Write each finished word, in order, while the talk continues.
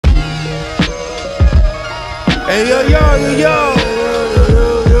Hey, yo, yo, yo, yo.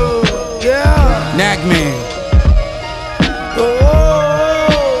 Yeah. NACK man.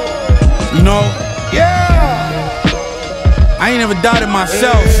 You know? Yeah. I ain't never doubted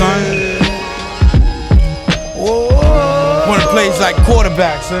myself, son. Wanna play like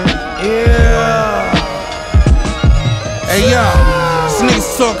quarterback, son. Yeah. Hey, yo.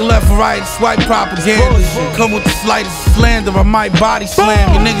 Niggas talking left and right, swipe propaganda. Come with the slightest slander, I might body slam.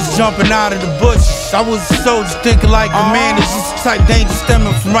 Your niggas jumping out of the bush. I was a soldier thinking like a man. It's just the type danger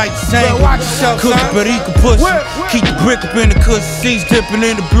stemming from right to center. Cook it, but he can push it. Keep the brick up in the cushion. Seeds dipping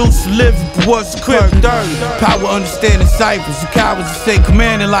in the blue, so living for what's crib. Power understanding ciphers. You cowards that say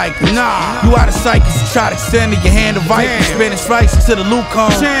commanding like it. Nah, you out of sight cause you try to extend your hand of vipers. Spanish rice to the Luke home.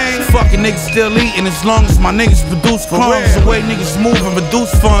 Fucking niggas still eating as long as my niggas produce crumbs. The way niggas moving.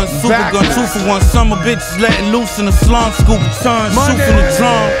 Reduce funds, super gun 2 for 1. Summer bitches letting loose in the slum, scooping tons, shooting the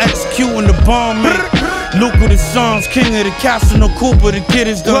drum, executing the bomb, man. Lucrative songs, king of the castle, no Cooper, the kid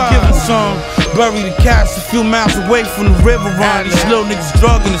is done giving some. Bury the castle, a few miles away from the river run. These little niggas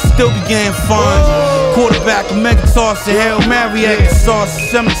drugging and still be getting funds. Quarterback, a mega toss, a Hail Mary, egg sauce,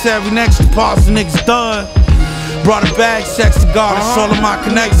 cemetery next to parts, the niggas done. Brought a bag, sex to goddess, all of my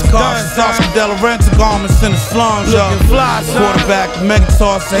connects, cars, OGOSCARDELARENTA garments in the slums, yo. Quarterback, mega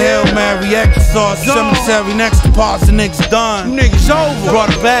toss, a Hail Mary, extra sauce, cemetery next to parts, the niggas done. You niggas over. Brought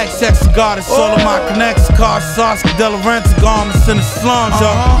a bag, sex to goddess, all of my connects, cars, OGOSCARDELARENTA garments in the slums,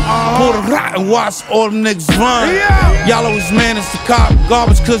 yo. Pull the rock and watch all them niggas run. Y'all always manage to cop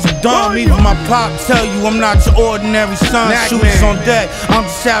garbage cause I'm dumb. Even my pop tell you I'm not your ordinary son. Shooters on deck, I'm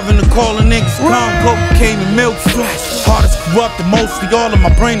just having to call the niggas come. Cocaine and milk. Heart is corrupted, mostly all of my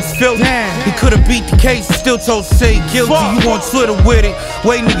brain is filthy. He could've beat the case and still chose to say guilty. You on Twitter with it,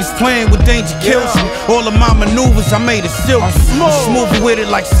 way niggas playing with danger kills you. All of my maneuvers, I made it silky. I'm smoothing with it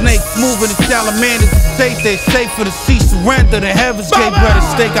like snakes, moving the salamanders. Safe, they safe for the sea, surrender. The heavens gave bread and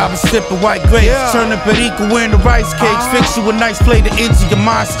steak, I been sipping white grapes. Turning perico in the rice cakes. Fix you a nice plate to enter your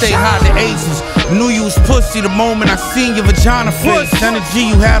mind state, hide the aces. Knew you was pussy the moment I seen your vagina face.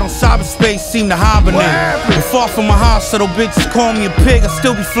 Energy you had on cyberspace seemed to hibernate. Far from my hospital, bitches call me a pig, I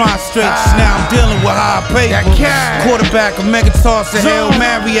still be flying straight. Just now I'm dealing with high paper. Quarterback, a mega toss, a Hail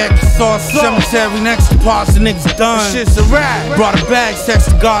Mary, extra sauce, cemetery next to parts, the niggas done. Shit's a rap. Brought a bag, sex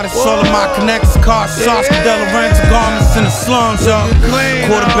to goddess, all of my connects, cars, OGOSCARDELARENTA garments in the slums, yo.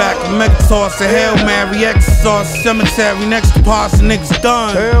 Quarterback, a mega toss, a Hail Mary, extra sauce, cemetery next to parts, the niggas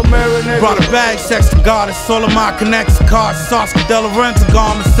done. Brought a bag, sex to goddess, all of my connects, cars, OGOSCARDELARENTA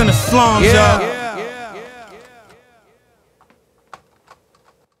garments in the slums, yo.